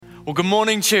Well, good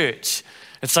morning, church.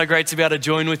 It's so great to be able to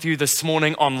join with you this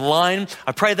morning online.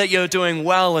 I pray that you're doing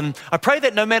well, and I pray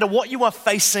that no matter what you are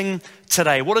facing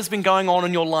today, what has been going on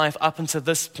in your life up until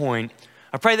this point,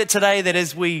 I pray that today, that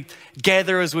as we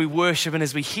gather, as we worship, and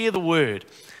as we hear the word,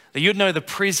 that you'd know the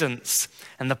presence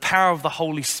and the power of the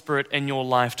Holy Spirit in your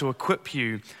life to equip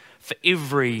you for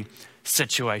every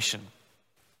situation.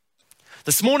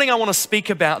 This morning, I want to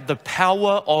speak about the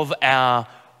power of our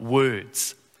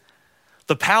words.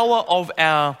 The power of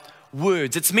our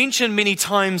words. It's mentioned many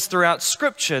times throughout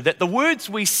Scripture that the words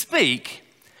we speak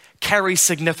carry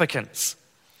significance.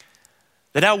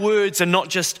 That our words are not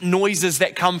just noises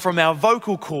that come from our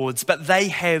vocal cords, but they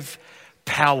have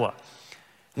power.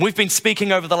 We've been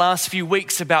speaking over the last few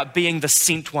weeks about being the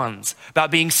sent ones,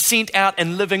 about being sent out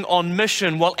and living on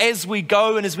mission. Well, as we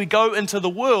go into the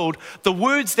world, the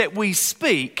words that we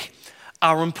speak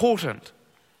are important.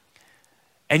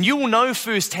 And you will know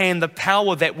firsthand the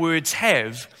power that words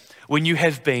have when you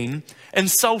have been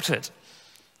insulted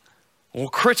or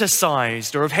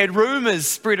criticized or have had rumors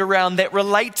spread around that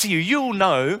relate to you. You'll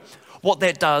know what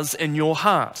that does in your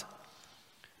heart.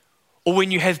 Or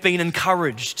when you have been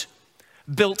encouraged,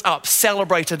 built up,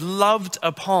 celebrated, loved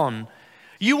upon,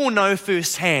 you will know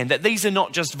firsthand that these are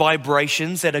not just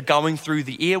vibrations that are going through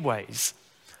the airways,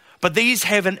 but these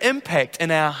have an impact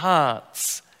in our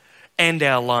hearts and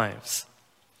our lives.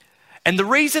 And the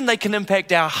reason they can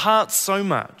impact our hearts so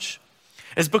much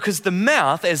is because the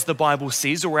mouth, as the Bible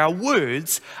says, or our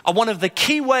words, are one of the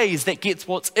key ways that gets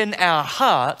what's in our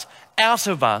heart out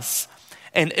of us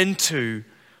and into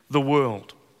the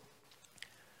world.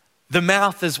 The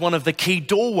mouth is one of the key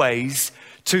doorways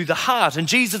to the heart. And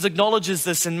Jesus acknowledges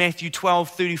this in Matthew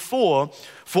 12:34,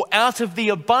 for out of the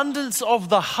abundance of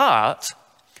the heart,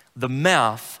 the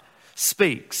mouth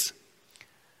speaks.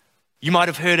 You might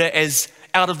have heard it as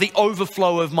out of the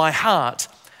overflow of my heart,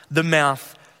 the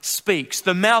mouth speaks.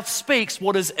 The mouth speaks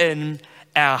what is in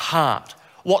our heart.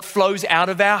 What flows out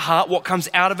of our heart, what comes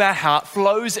out of our heart,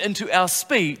 flows into our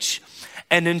speech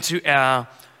and into our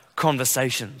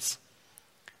conversations.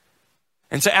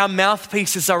 And so our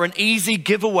mouthpieces are an easy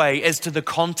giveaway as to the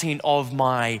content of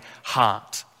my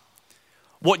heart.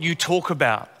 What you talk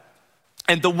about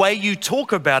and the way you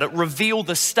talk about it reveal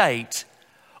the state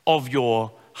of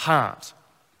your heart.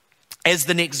 As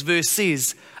the next verse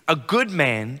says, a good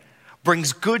man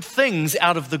brings good things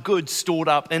out of the good stored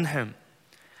up in him,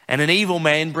 and an evil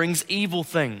man brings evil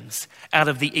things out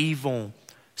of the evil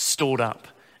stored up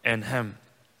in him.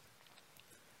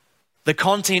 The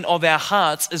content of our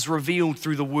hearts is revealed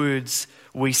through the words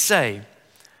we say.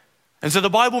 And so the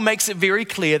Bible makes it very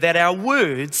clear that our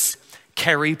words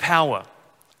carry power.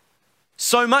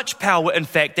 So much power, in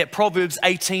fact, that Proverbs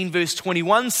 18 verse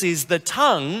 21 says, the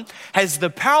tongue has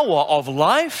the power of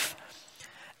life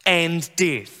and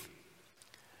death.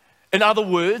 In other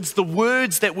words, the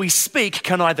words that we speak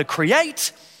can either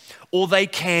create or they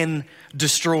can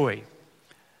destroy.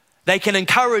 They can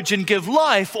encourage and give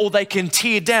life, or they can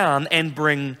tear down and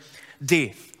bring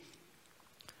death.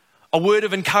 A word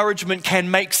of encouragement can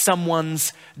make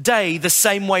someone's day the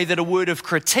same way that a word of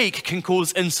critique can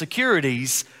cause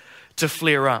insecurities to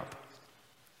flare up.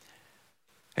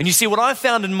 And you see, what I've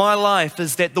found in my life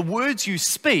is that the words you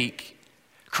speak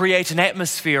create an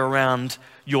atmosphere around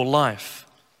your life.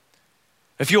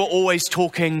 If you're always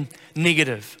talking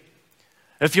negative,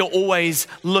 if you're always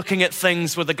looking at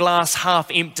things with a glass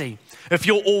half empty, if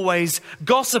you're always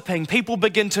gossiping, people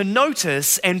begin to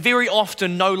notice and very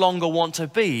often no longer want to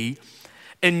be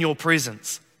in your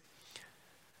presence.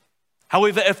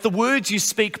 However, if the words you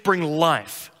speak bring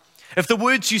life, if the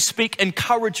words you speak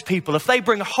encourage people, if they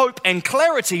bring hope and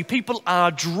clarity, people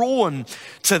are drawn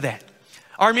to that.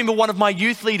 I remember one of my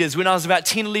youth leaders when I was about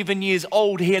 10, 11 years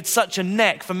old, he had such a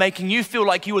knack for making you feel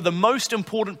like you were the most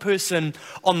important person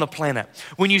on the planet.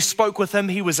 When you spoke with him,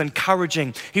 he was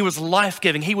encouraging, he was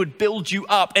life-giving, he would build you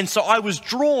up. And so I was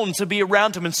drawn to be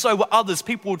around him, and so were others.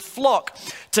 People would flock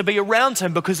to be around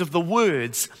him because of the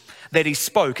words that he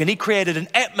spoke. And he created an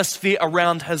atmosphere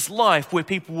around his life where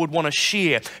people would want to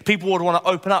share, people would want to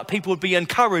open up, people would be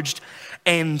encouraged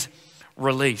and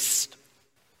released.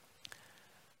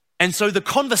 And so the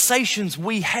conversations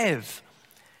we have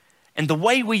and the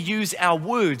way we use our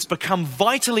words become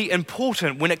vitally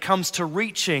important when it comes to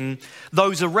reaching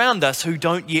those around us who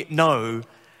don't yet know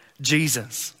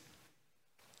Jesus.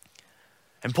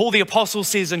 And Paul the Apostle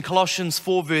says in Colossians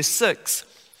 4 verse 6,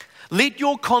 let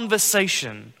your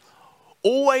conversation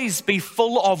always be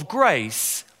full of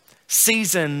grace,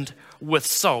 seasoned with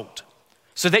salt,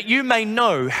 so that you may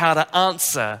know how to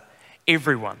answer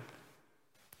everyone.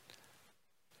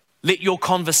 Let your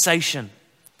conversation,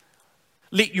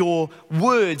 Let your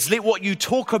words, let what you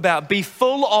talk about be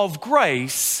full of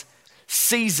grace,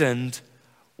 seasoned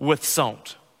with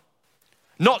salt.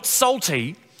 Not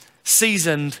salty,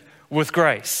 seasoned with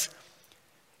grace.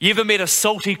 You ever met a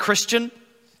salty Christian?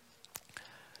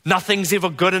 Nothing's ever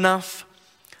good enough.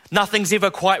 Nothing's ever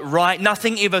quite right.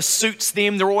 Nothing ever suits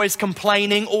them. They're always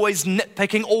complaining, always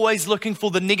nitpicking, always looking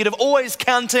for the negative, always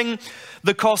counting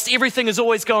the cost. Everything is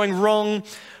always going wrong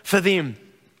for them.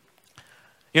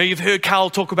 You know, you've heard Carl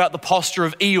talk about the posture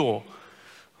of Eeyore.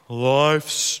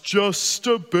 Life's just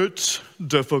a bit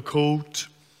difficult.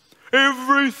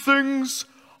 Everything's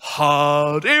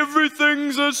hard.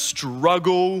 Everything's a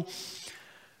struggle.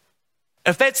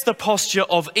 If that's the posture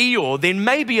of Eeyore, then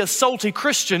maybe a salty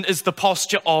Christian is the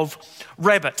posture of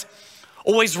Rabbit.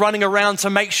 Always running around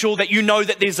to make sure that you know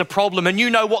that there's a problem and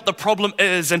you know what the problem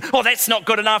is, and oh, that's not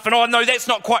good enough, and oh, no, that's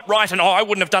not quite right, and oh, I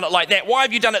wouldn't have done it like that. Why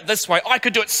have you done it this way? I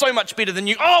could do it so much better than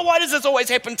you. Oh, why does this always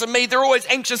happen to me? They're always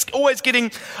anxious, always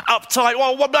getting uptight.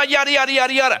 Oh, yada, yada,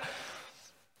 yada, yada.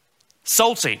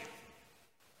 Salty.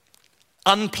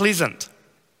 Unpleasant.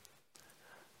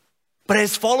 But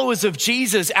as followers of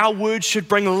Jesus, our words should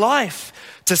bring life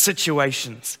to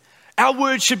situations. Our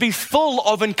words should be full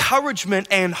of encouragement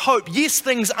and hope. Yes,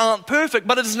 things aren't perfect,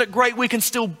 but isn't it great we can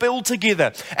still build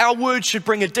together? Our words should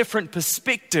bring a different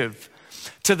perspective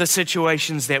to the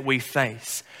situations that we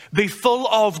face. Be full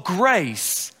of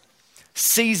grace,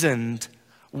 seasoned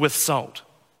with salt.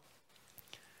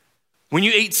 When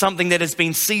you eat something that has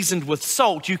been seasoned with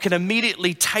salt, you can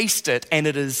immediately taste it and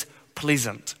it is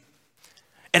pleasant.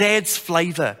 It adds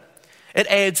flavor. It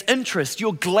adds interest.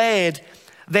 You're glad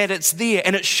that it's there,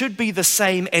 and it should be the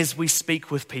same as we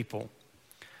speak with people.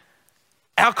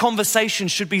 Our conversation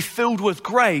should be filled with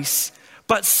grace,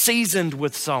 but seasoned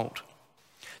with salt.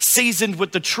 Seasoned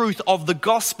with the truth of the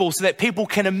gospel so that people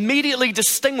can immediately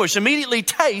distinguish, immediately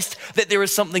taste that there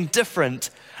is something different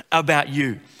about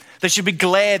you. They should be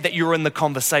glad that you're in the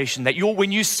conversation, that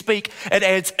when you speak, it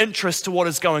adds interest to what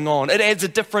is going on. It adds a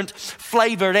different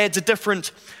flavor, it adds a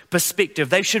different perspective.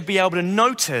 They should be able to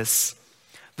notice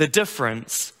the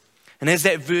difference, and as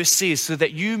that verse says, so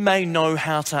that you may know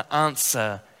how to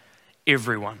answer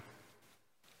everyone.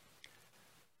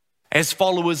 As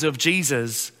followers of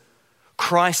Jesus,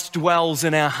 Christ dwells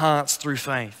in our hearts through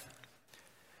faith.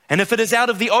 And if it is out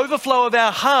of the overflow of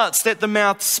our hearts that the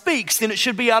mouth speaks, then it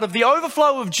should be out of the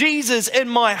overflow of Jesus in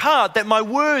my heart that my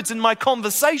words and my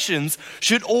conversations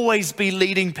should always be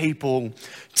leading people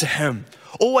to Him,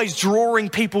 always drawing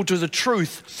people to the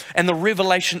truth and the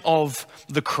revelation of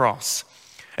the cross.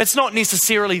 It's not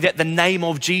necessarily that the name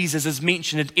of Jesus is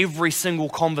mentioned in every single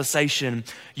conversation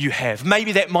you have.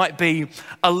 Maybe that might be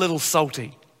a little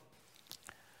salty.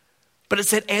 But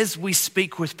it's that as we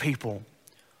speak with people,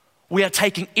 we are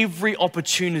taking every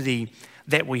opportunity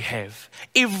that we have,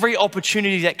 every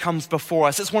opportunity that comes before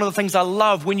us. It's one of the things I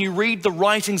love when you read the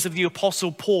writings of the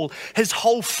Apostle Paul. His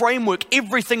whole framework,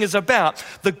 everything is about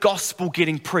the gospel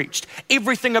getting preached.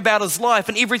 Everything about his life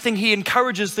and everything he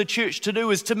encourages the church to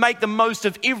do is to make the most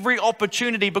of every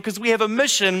opportunity because we have a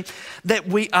mission that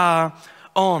we are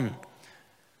on.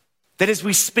 That as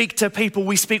we speak to people,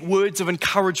 we speak words of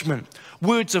encouragement,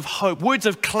 words of hope, words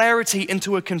of clarity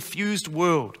into a confused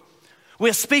world.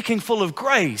 We're speaking full of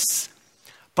grace,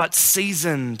 but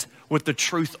seasoned with the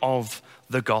truth of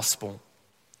the gospel.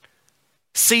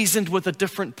 Seasoned with a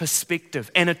different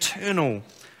perspective, an eternal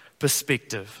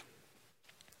perspective.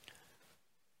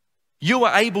 You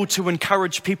are able to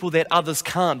encourage people that others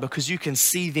can't because you can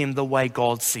see them the way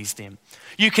God sees them.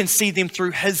 You can see them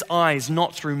through His eyes,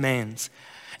 not through man's.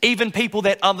 Even people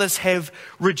that others have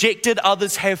rejected,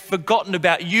 others have forgotten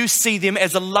about, you see them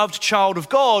as a loved child of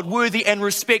God, worthy and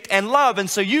respect and love, and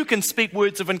so you can speak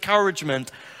words of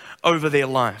encouragement over their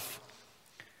life.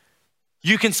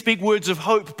 You can speak words of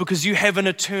hope because you have an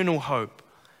eternal hope.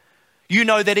 You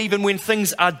know that even when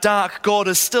things are dark, God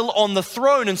is still on the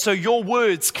throne, and so your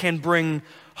words can bring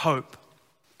hope.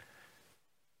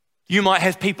 You might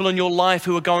have people in your life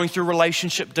who are going through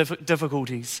relationship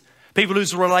difficulties. People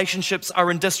whose relationships are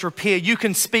in disrepair. You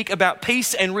can speak about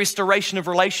peace and restoration of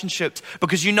relationships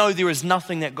because you know there is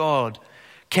nothing that God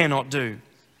cannot do.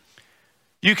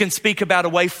 You can speak about a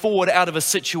way forward out of a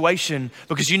situation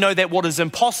because you know that what is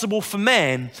impossible for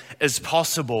man is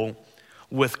possible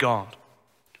with God.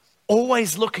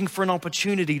 Always looking for an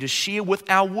opportunity to share with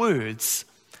our words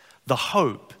the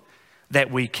hope that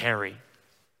we carry.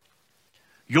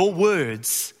 Your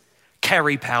words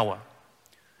carry power.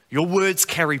 Your words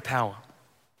carry power.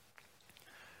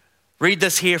 Read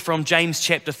this here from James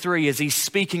chapter 3 as he's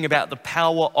speaking about the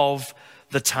power of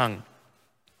the tongue.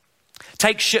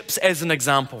 Take ships as an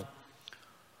example.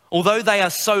 Although they are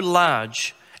so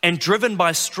large and driven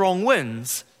by strong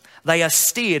winds, they are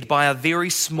steered by a very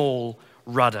small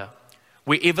rudder,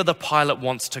 wherever the pilot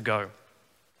wants to go.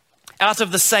 Out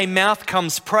of the same mouth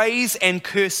comes praise and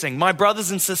cursing. My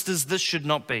brothers and sisters, this should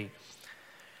not be.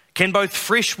 Can both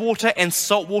fresh water and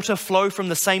salt water flow from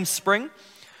the same spring?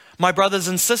 My brothers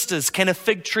and sisters, can a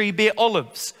fig tree bear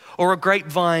olives or a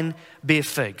grapevine bear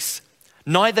figs?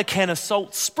 Neither can a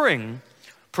salt spring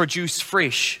produce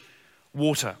fresh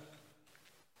water.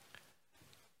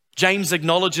 James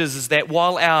acknowledges is that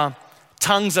while our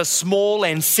tongues are small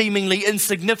and seemingly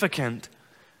insignificant,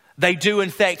 they do in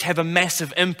fact have a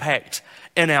massive impact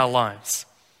in our lives.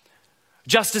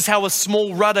 Just as how a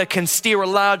small rudder can steer a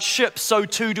large ship, so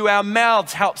too do our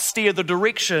mouths help steer the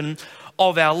direction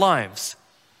of our lives.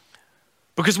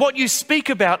 Because what you speak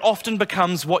about often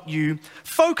becomes what you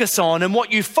focus on, and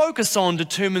what you focus on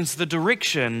determines the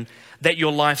direction that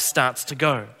your life starts to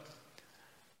go.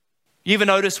 You ever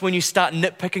notice when you start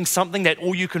nitpicking something that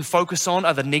all you can focus on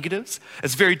are the negatives?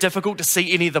 It's very difficult to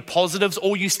see any of the positives.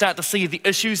 All you start to see are the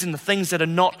issues and the things that are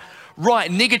not right.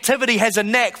 Negativity has a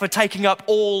knack for taking up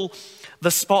all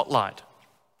the spotlight.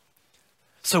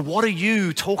 So what are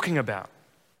you talking about?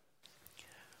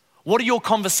 What are your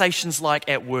conversations like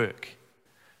at work,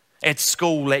 at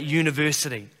school, at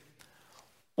university?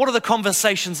 What are the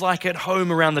conversations like at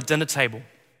home around the dinner table?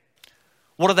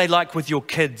 What are they like with your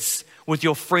kids, with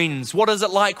your friends? What is it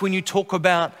like when you talk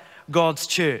about God's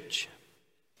church?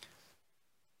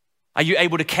 Are you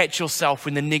able to catch yourself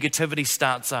when the negativity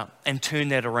starts up and turn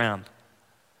that around?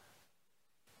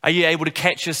 Are you able to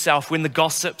catch yourself when the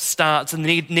gossip starts and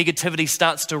the negativity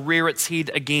starts to rear its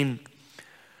head again?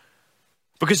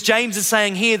 Because James is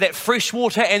saying here that fresh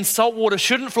water and salt water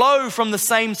shouldn't flow from the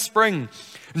same spring.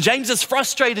 And James is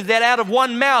frustrated that out of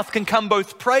one mouth can come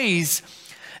both praise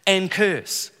and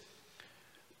curse.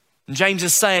 And James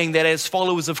is saying that as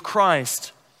followers of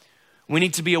Christ, we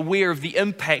need to be aware of the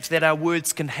impact that our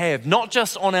words can have, not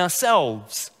just on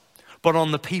ourselves, but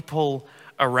on the people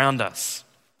around us.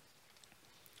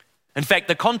 In fact,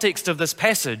 the context of this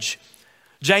passage,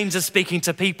 James is speaking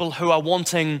to people who are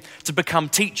wanting to become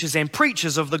teachers and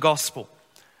preachers of the gospel.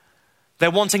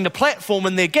 They're wanting the platform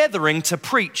in their gathering to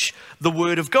preach the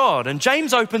word of God. And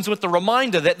James opens with the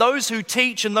reminder that those who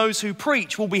teach and those who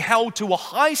preach will be held to a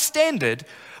high standard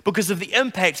because of the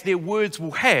impact their words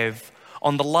will have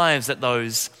on the lives that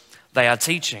those they are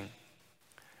teaching.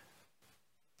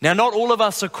 Now, not all of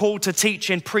us are called to teach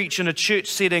and preach in a church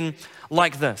setting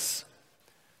like this.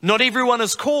 Not everyone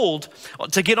is called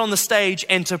to get on the stage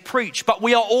and to preach, but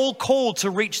we are all called to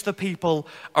reach the people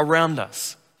around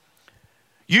us.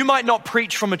 You might not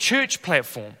preach from a church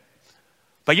platform,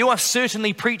 but you are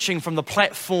certainly preaching from the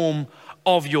platform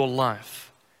of your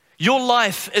life. Your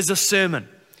life is a sermon.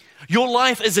 Your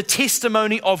life is a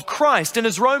testimony of Christ. And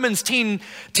as Romans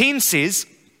 10:10 says,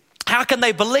 how can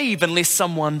they believe unless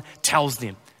someone tells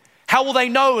them? How will they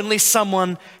know unless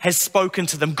someone has spoken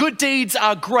to them? Good deeds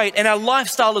are great and our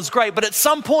lifestyle is great, but at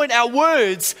some point our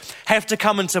words have to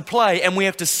come into play and we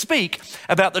have to speak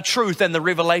about the truth and the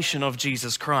revelation of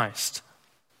Jesus Christ.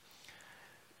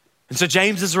 And so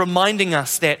James is reminding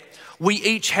us that we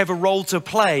each have a role to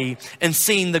play in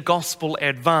seeing the gospel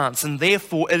advance, and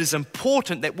therefore it is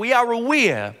important that we are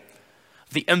aware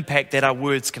of the impact that our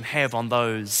words can have on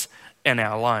those in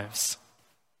our lives.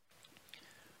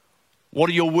 What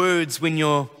are your words when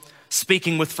you're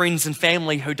speaking with friends and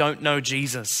family who don't know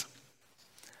Jesus?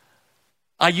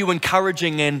 Are you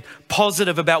encouraging and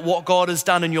positive about what God has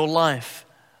done in your life?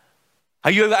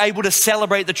 Are you able to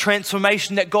celebrate the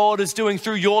transformation that God is doing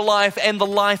through your life and the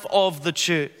life of the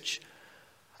church?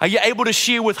 Are you able to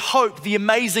share with hope the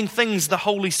amazing things the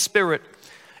Holy Spirit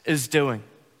is doing?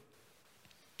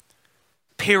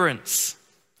 Parents,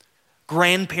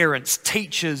 grandparents,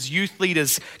 teachers, youth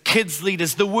leaders, kids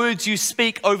leaders, the words you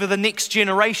speak over the next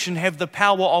generation have the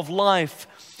power of life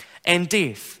and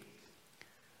death.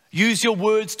 Use your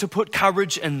words to put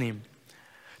courage in them,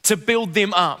 to build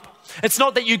them up. It's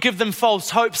not that you give them false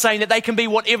hope saying that they can be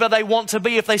whatever they want to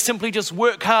be. If they simply just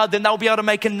work hard, then they'll be able to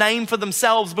make a name for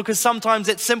themselves, because sometimes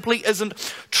it simply isn't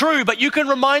true. But you can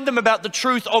remind them about the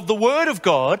truth of the Word of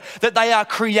God, that they are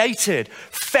created,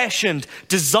 fashioned,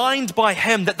 designed by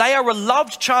Him, that they are a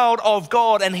loved child of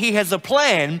God and He has a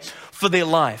plan for their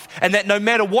life. And that no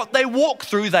matter what they walk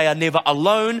through, they are never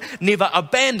alone, never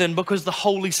abandoned, because the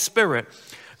Holy Spirit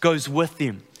goes with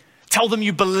them. Tell them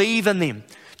you believe in them.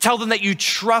 Tell them that you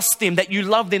trust them, that you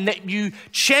love them, that you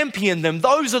champion them.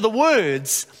 Those are the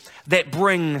words that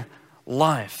bring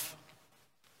life.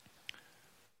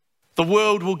 The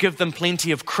world will give them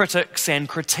plenty of critics and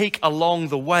critique along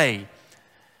the way.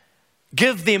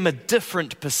 Give them a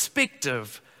different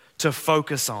perspective to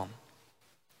focus on.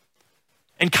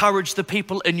 Encourage the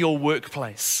people in your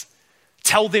workplace.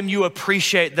 Tell them you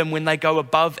appreciate them when they go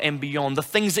above and beyond. The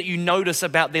things that you notice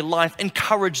about their life,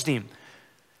 encourage them.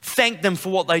 Thank them for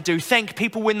what they do. Thank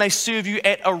people when they serve you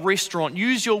at a restaurant.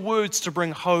 Use your words to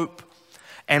bring hope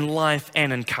and life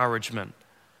and encouragement.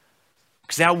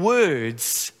 Because our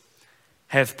words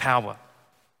have power.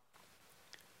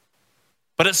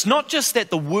 But it's not just that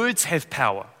the words have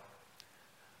power,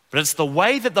 but it's the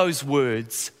way that those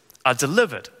words are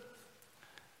delivered.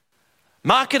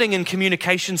 Marketing and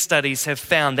communication studies have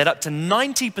found that up to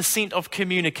 90% of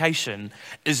communication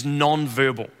is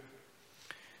non-verbal.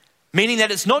 Meaning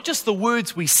that it's not just the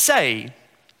words we say,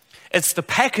 it's the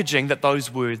packaging that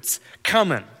those words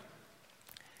come in.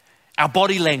 Our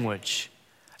body language,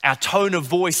 our tone of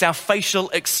voice, our facial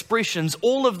expressions,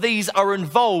 all of these are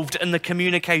involved in the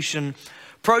communication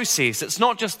process. It's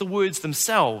not just the words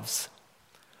themselves,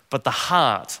 but the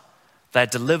heart they're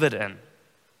delivered in.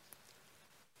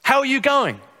 How are you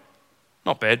going?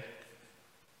 Not bad.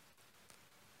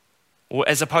 Or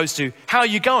as opposed to, how are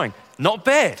you going? Not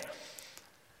bad.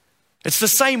 It's the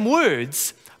same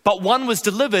words, but one was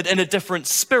delivered in a different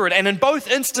spirit. And in both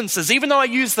instances, even though I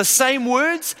used the same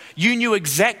words, you knew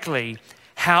exactly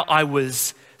how I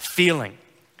was feeling.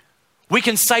 We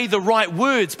can say the right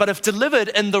words, but if delivered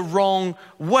in the wrong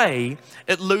way,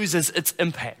 it loses its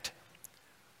impact.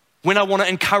 When I want to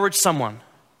encourage someone,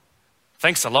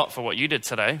 thanks a lot for what you did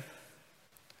today,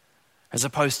 as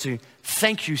opposed to,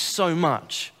 thank you so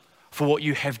much for what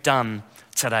you have done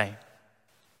today.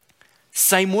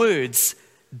 Same words,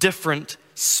 different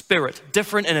spirit,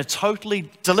 delivered in a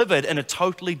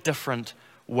totally different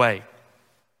way.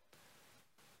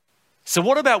 So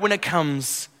what about when it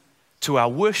comes to our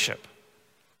worship?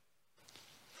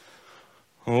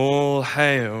 All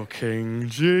hail King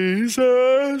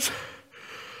Jesus.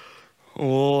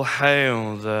 All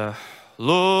hail the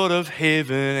Lord of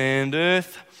heaven and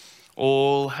earth.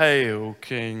 All hail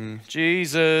King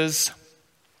Jesus.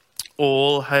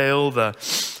 All hail the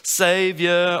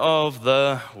Savior of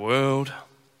the world.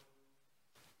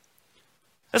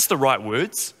 That's the right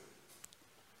words.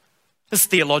 It's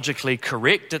theologically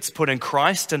correct. It's putting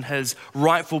Christ in his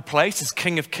rightful place as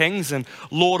King of Kings and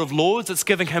Lord of Lords. It's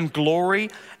giving him glory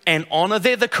and honor.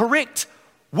 They're the correct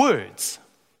words.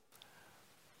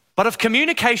 But if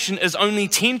communication is only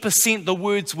 10% the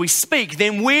words we speak,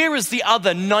 then where is the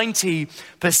other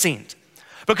 90%?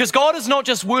 Because God is not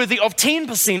just worthy of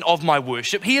 10% of my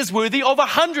worship, he is worthy of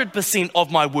 100%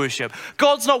 of my worship.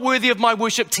 God's not worthy of my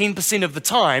worship 10% of the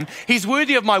time. He's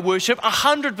worthy of my worship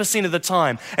 100% of the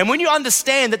time. And when you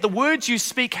understand that the words you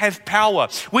speak have power,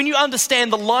 when you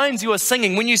understand the lines you are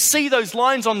singing, when you see those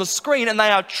lines on the screen and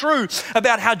they are true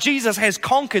about how Jesus has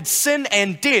conquered sin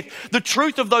and death, the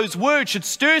truth of those words should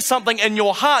stir something in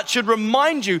your heart, should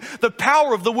remind you the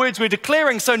power of the words we're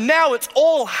declaring. So now it's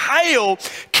all hail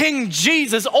King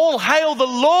Jesus. All hail the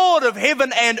Lord of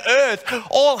heaven and earth.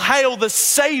 All hail the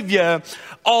Savior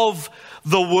of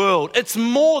the world. It's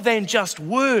more than just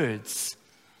words.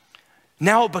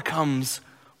 Now it becomes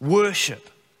worship.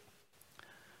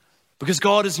 Because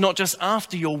God is not just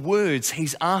after your words,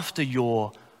 he's after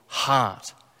your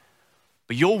heart.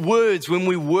 But your words, when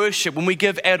we worship, when we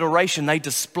give adoration, they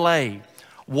display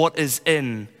what is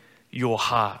in your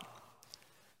heart.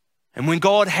 And when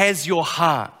God has your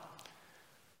heart,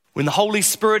 when the Holy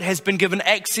Spirit has been given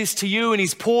access to you and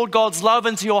he's poured God's love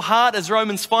into your heart, as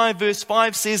Romans 5 verse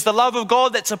 5 says, the love of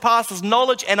God that surpasses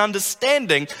knowledge and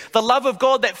understanding, the love of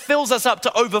God that fills us up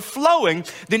to overflowing,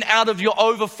 then out of your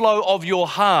overflow of your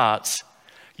heart,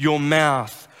 your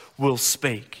mouth will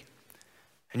speak.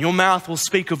 And your mouth will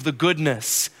speak of the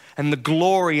goodness and the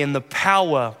glory and the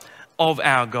power of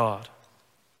our God.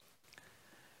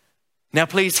 Now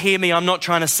please hear me, I'm not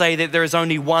trying to say that there is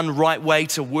only one right way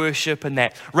to worship and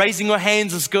that raising your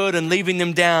hands is good and leaving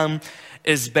them down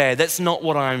is bad. That's not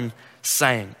what I'm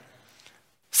saying.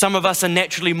 Some of us are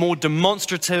naturally more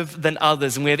demonstrative than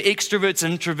others and we have extroverts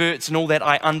and introverts and all that.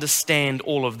 I understand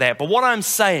all of that. But what I'm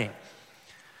saying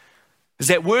is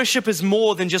that worship is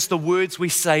more than just the words we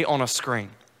say on a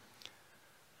screen.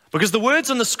 Because the words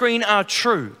on the screen are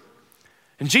true.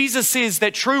 And Jesus says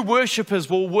that true worshipers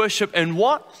will worship in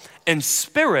what? In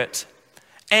spirit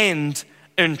and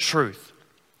in truth.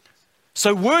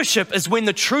 So worship is when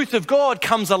the truth of God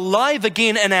comes alive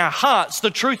again in our hearts, the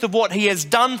truth of what he has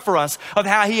done for us, of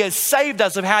how he has saved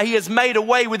us, of how he has made a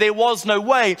way where there was no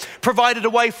way, provided a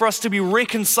way for us to be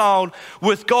reconciled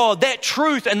with God. That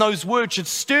truth and those words should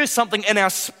stir something in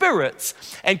our spirits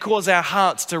and cause our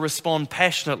hearts to respond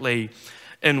passionately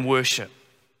in worship.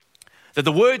 That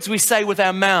the words we say with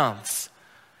our mouths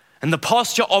and the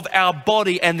posture of our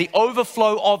body and the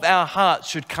overflow of our hearts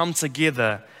should come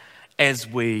together as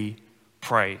we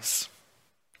praise.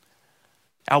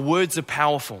 Our words are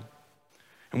powerful,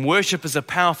 and worship is a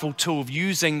powerful tool of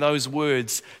using those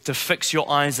words to fix your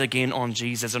eyes again on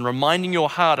Jesus and reminding your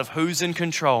heart of who's in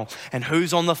control and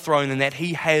who's on the throne and that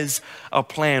He has a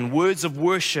plan. Words of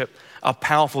worship are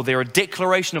powerful. They're a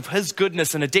declaration of His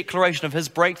goodness and a declaration of His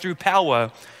breakthrough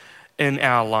power in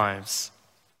our lives.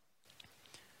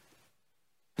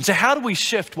 And so how do we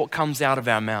shift what comes out of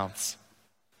our mouths?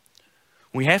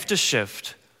 We have to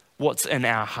shift what's in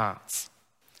our hearts.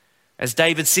 As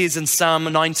David says in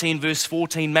Psalm 19 verse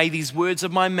 14, may these words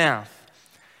of my mouth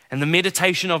and the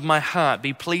meditation of my heart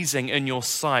be pleasing in your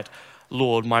sight,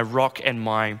 Lord, my rock and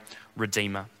my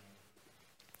redeemer.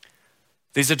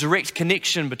 There's a direct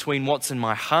connection between what's in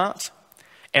my heart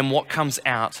and what comes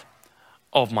out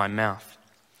of my mouth.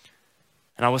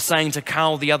 And I was saying to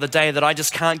Carl the other day that I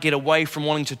just can't get away from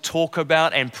wanting to talk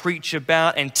about and preach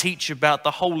about and teach about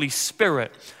the Holy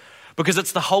Spirit. Because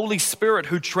it's the Holy Spirit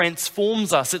who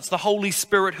transforms us. It's the Holy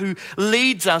Spirit who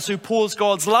leads us, who pours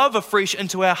God's love afresh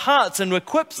into our hearts and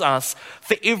equips us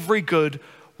for every good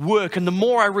work. And the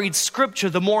more I read Scripture,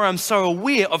 the more I'm so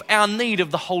aware of our need of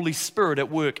the Holy Spirit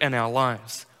at work in our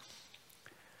lives.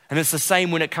 And it's the same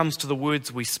when it comes to the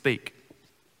words we speak.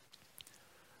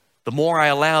 The more I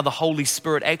allow the Holy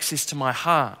Spirit access to my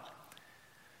heart,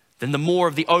 then the more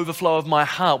of the overflow of my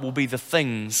heart will be the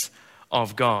things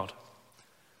of God.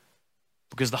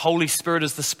 Because the Holy Spirit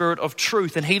is the Spirit of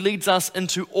truth, and He leads us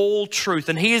into all truth.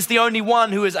 And He is the only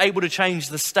one who is able to change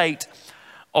the state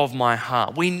of my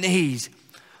heart. We need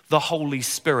the Holy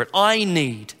Spirit. I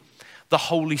need the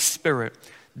Holy Spirit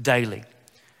daily.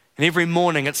 And every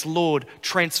morning it's, Lord,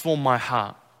 transform my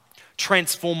heart.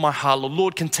 Transform my heart.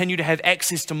 Lord, continue to have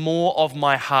access to more of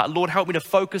my heart. Lord, help me to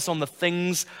focus on the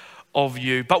things of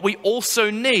You. But we also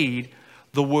need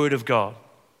the Word of God.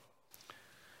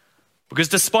 Because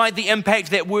despite the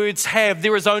impact that words have,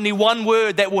 there is only one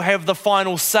word that will have the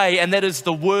final say, and that is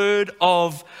the Word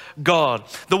of God.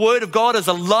 The Word of God is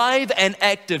alive and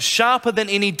active, sharper than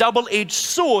any double-edged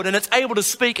sword, and it's able to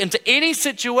speak into any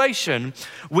situation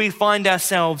we find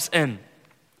ourselves in.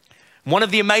 One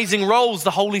of the amazing roles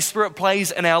the Holy Spirit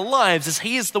plays in our lives is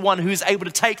He is the one who is able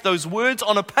to take those words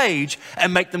on a page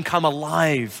and make them come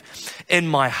alive in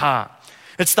my heart.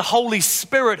 It's the Holy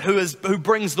Spirit who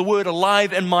brings the Word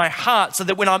alive in my heart, so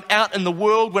that when I'm out in the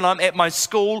world, when I'm at my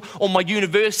school or my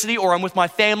university, or I'm with my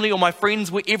family or my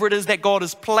friends, wherever it is that God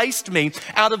has placed me,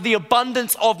 out of the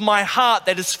abundance of my heart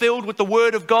that is filled with the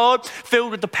Word of God, filled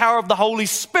with the power of the Holy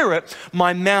Spirit,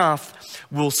 my mouth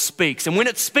will speak. And when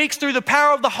it speaks through the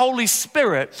power of the Holy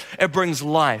Spirit, it brings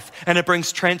life and it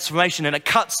brings transformation, and it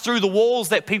cuts through the walls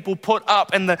that people put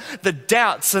up and the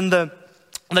doubts and the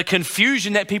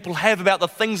confusion that people have about the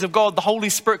things of God. The Holy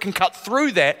Spirit can cut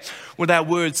through that with our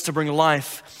words to bring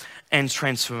life and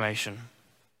transformation.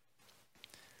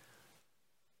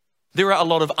 There are a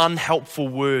lot of unhelpful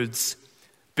words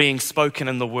being spoken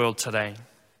in the world today.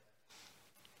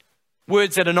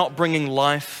 Words that are not bringing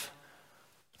life,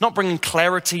 not bringing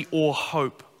clarity or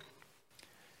hope.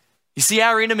 You see,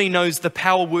 our enemy knows the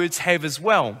power words have as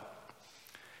well.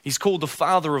 He's called the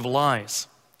father of lies.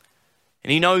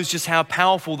 And he knows just how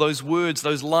powerful those words,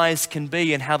 those lies can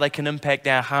be, and how they can impact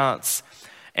our hearts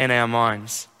and our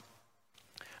minds.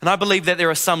 And I believe that there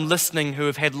are some listening who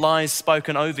have had lies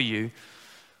spoken over you.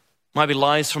 Might be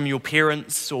lies from your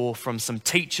parents or from some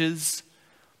teachers.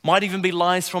 Might even be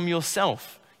lies from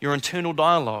yourself, your internal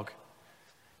dialogue.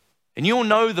 And you'll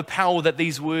know the power that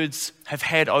these words have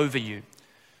had over you,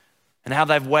 and how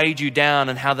they've weighed you down,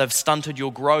 and how they've stunted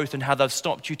your growth, and how they've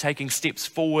stopped you taking steps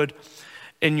forward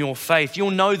in your faith. You'll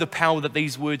know the power that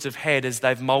these words have had as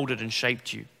they've molded and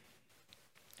shaped you.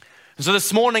 And so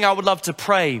this morning I would love to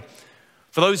pray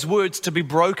for those words to be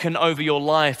broken over your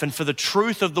life, and for the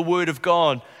truth of the Word of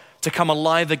God to come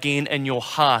alive again in your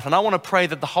heart. And I want to pray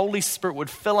that the Holy Spirit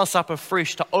would fill us up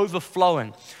afresh to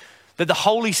overflowing. That the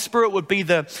Holy Spirit would be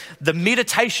the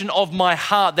meditation of my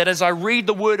heart, that as I read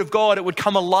the Word of God, it would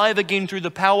come alive again through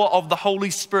the power of the Holy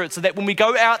Spirit, so that when we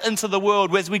go out into the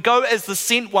world, as we go as the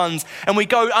sent ones, and we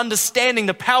go understanding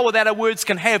the power that our words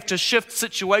can have to shift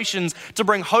situations, to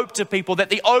bring hope to people,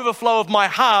 that the overflow of my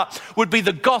heart would be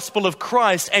the gospel of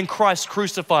Christ and Christ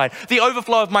crucified. The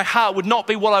overflow of my heart would not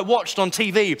be what I watched on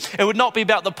TV. It would not be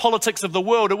about the politics of the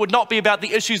world. It would not be about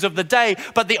the issues of the day,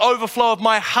 but the overflow of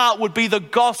my heart would be the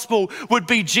gospel, would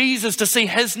be Jesus, to see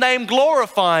His name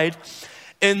glorified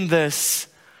in this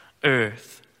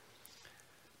earth.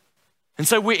 And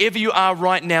so wherever you are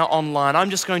right now online, I'm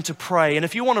just going to pray. And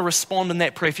if you want to respond in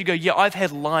that prayer, if you go, yeah, I've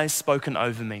had lies spoken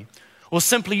over me, or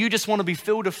simply you just want to be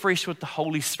filled afresh with the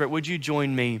Holy Spirit, would you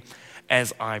join me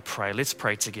as I pray? Let's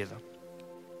pray together.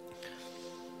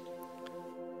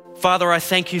 Father, I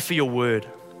thank you for your word.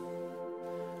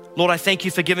 Lord, I thank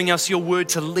you for giving us your word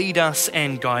to lead us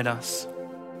and guide us.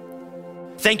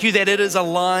 Thank you that it is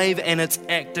alive and it's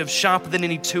active, sharper than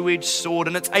any two-edged sword,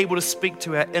 and it's able to speak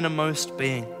to our innermost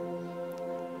being.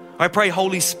 I pray,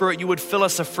 Holy Spirit, you would fill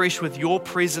us afresh with your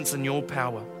presence and your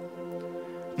power.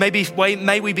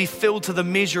 May we be filled to the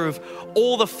measure of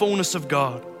all the fullness of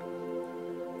God.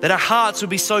 That our hearts would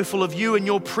be so full of you and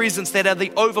your presence that out of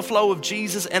the overflow of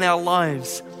Jesus in our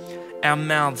lives, our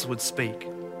mouths would speak.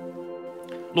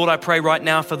 Lord, I pray right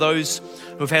now for those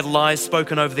who have had lies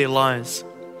spoken over their lives.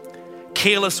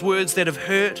 Careless words that have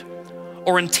hurt,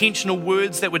 or intentional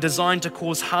words that were designed to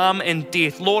cause harm and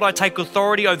death. Lord, I take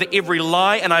authority over every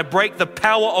lie and I break the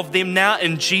power of them now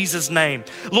in Jesus' name.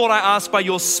 Lord, I ask by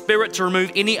your Spirit to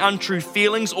remove any untrue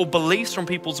feelings or beliefs from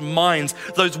people's minds.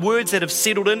 Those words that have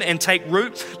settled in and take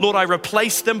root, Lord, I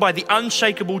replace them by the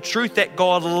unshakable truth that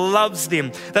God loves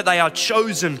them, that they are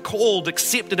chosen, called,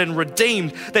 accepted, and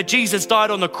redeemed, that Jesus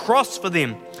died on the cross for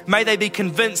them. May they be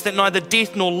convinced that neither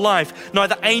death nor life,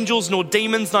 neither angels nor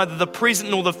demons, neither the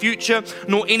present nor the future,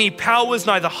 nor any powers,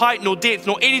 neither height nor depth,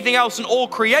 nor anything else in all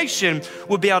creation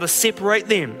will be able to separate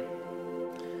them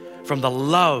from the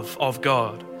love of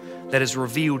God that is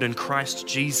revealed in Christ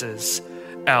Jesus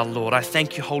our Lord. I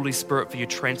thank you, Holy Spirit, for your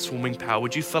transforming power.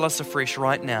 Would you fill us afresh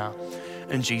right now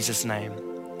in Jesus' name?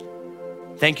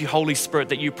 Thank you, Holy Spirit,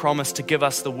 that you promised to give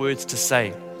us the words to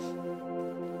say.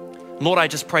 Lord, I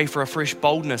just pray for a fresh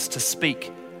boldness to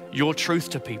speak your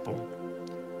truth to people.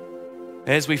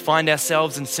 As we find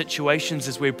ourselves in situations,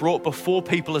 as we're brought before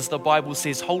people, as the Bible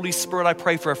says, Holy Spirit, I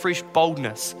pray for a fresh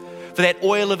boldness, for that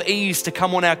oil of ease to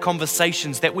come on our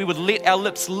conversations, that we would let our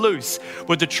lips loose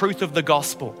with the truth of the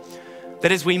gospel.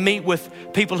 That as we meet with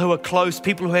people who are close,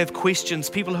 people who have questions,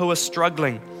 people who are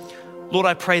struggling, Lord,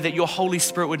 I pray that your Holy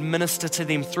Spirit would minister to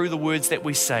them through the words that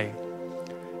we say.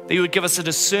 That you would give us a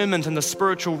discernment in the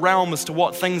spiritual realm as to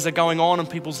what things are going on in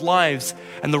people's lives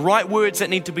and the right words that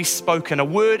need to be spoken, a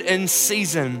word in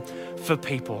season for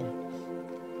people.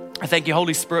 I thank you,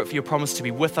 Holy Spirit, for your promise to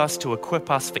be with us, to equip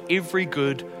us for every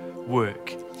good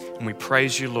work. And we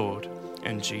praise you, Lord,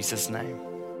 in Jesus' name.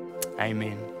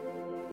 Amen.